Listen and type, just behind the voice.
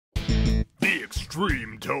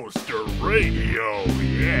Extremetoaster Radio,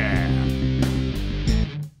 yeah!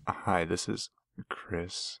 Hi, this is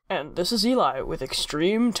Chris. And this is Eli with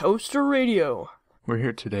Extremetoaster Radio. We're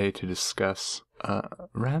here today to discuss a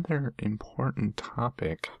rather important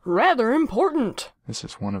topic. Rather important! This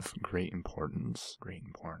is one of great importance,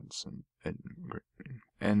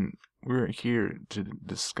 and we're here to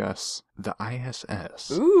discuss the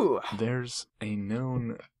ISS. Ooh! There's a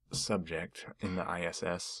known subject in the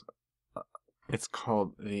ISS. It's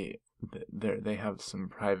called they have some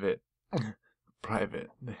private.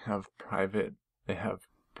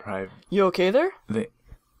 You okay there? The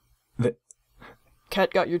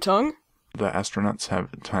Cat got your tongue? The astronauts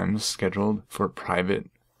have times scheduled for private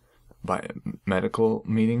medical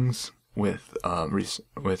meetings with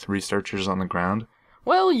researchers on the ground.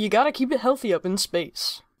 Well, you gotta keep it healthy up in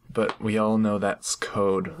space. But we all know that's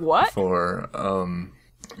code. What? For,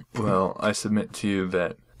 well, I submit to you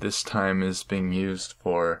that this time is being used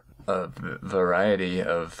for a variety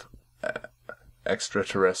of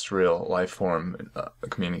extraterrestrial life form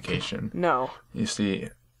communication. No. You see,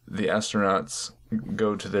 the astronauts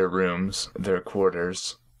go to their rooms, their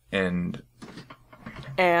quarters, and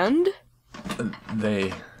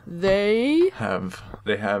they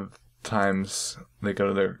have times they go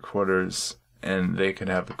to their quarters and they can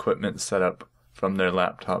have equipment set up from their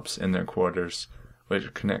laptops in their quarters,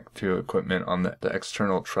 which connect to equipment on the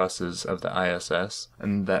external trusses of the ISS,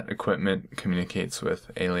 and that equipment communicates with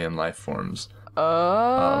alien life forms.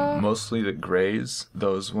 Mostly the Greys,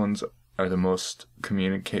 those ones are the most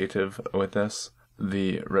communicative with us.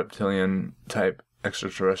 The reptilian type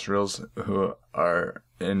extraterrestrials who are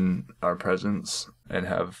in our presence and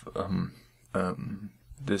have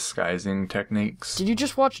disguising techniques. Did you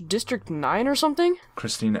just watch District 9 or something?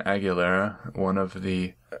 Christina Aguilera, one of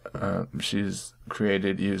the she's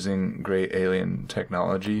created using great alien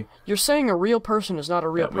technology. You're saying a real person is not a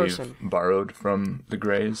real that person. We've borrowed from the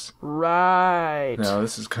Greys. Right. Now,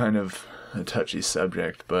 this is kind of a touchy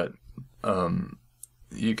subject, but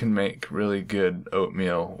you can make really good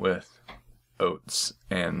oatmeal with oats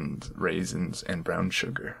and raisins and brown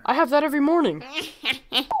sugar. I have that every morning.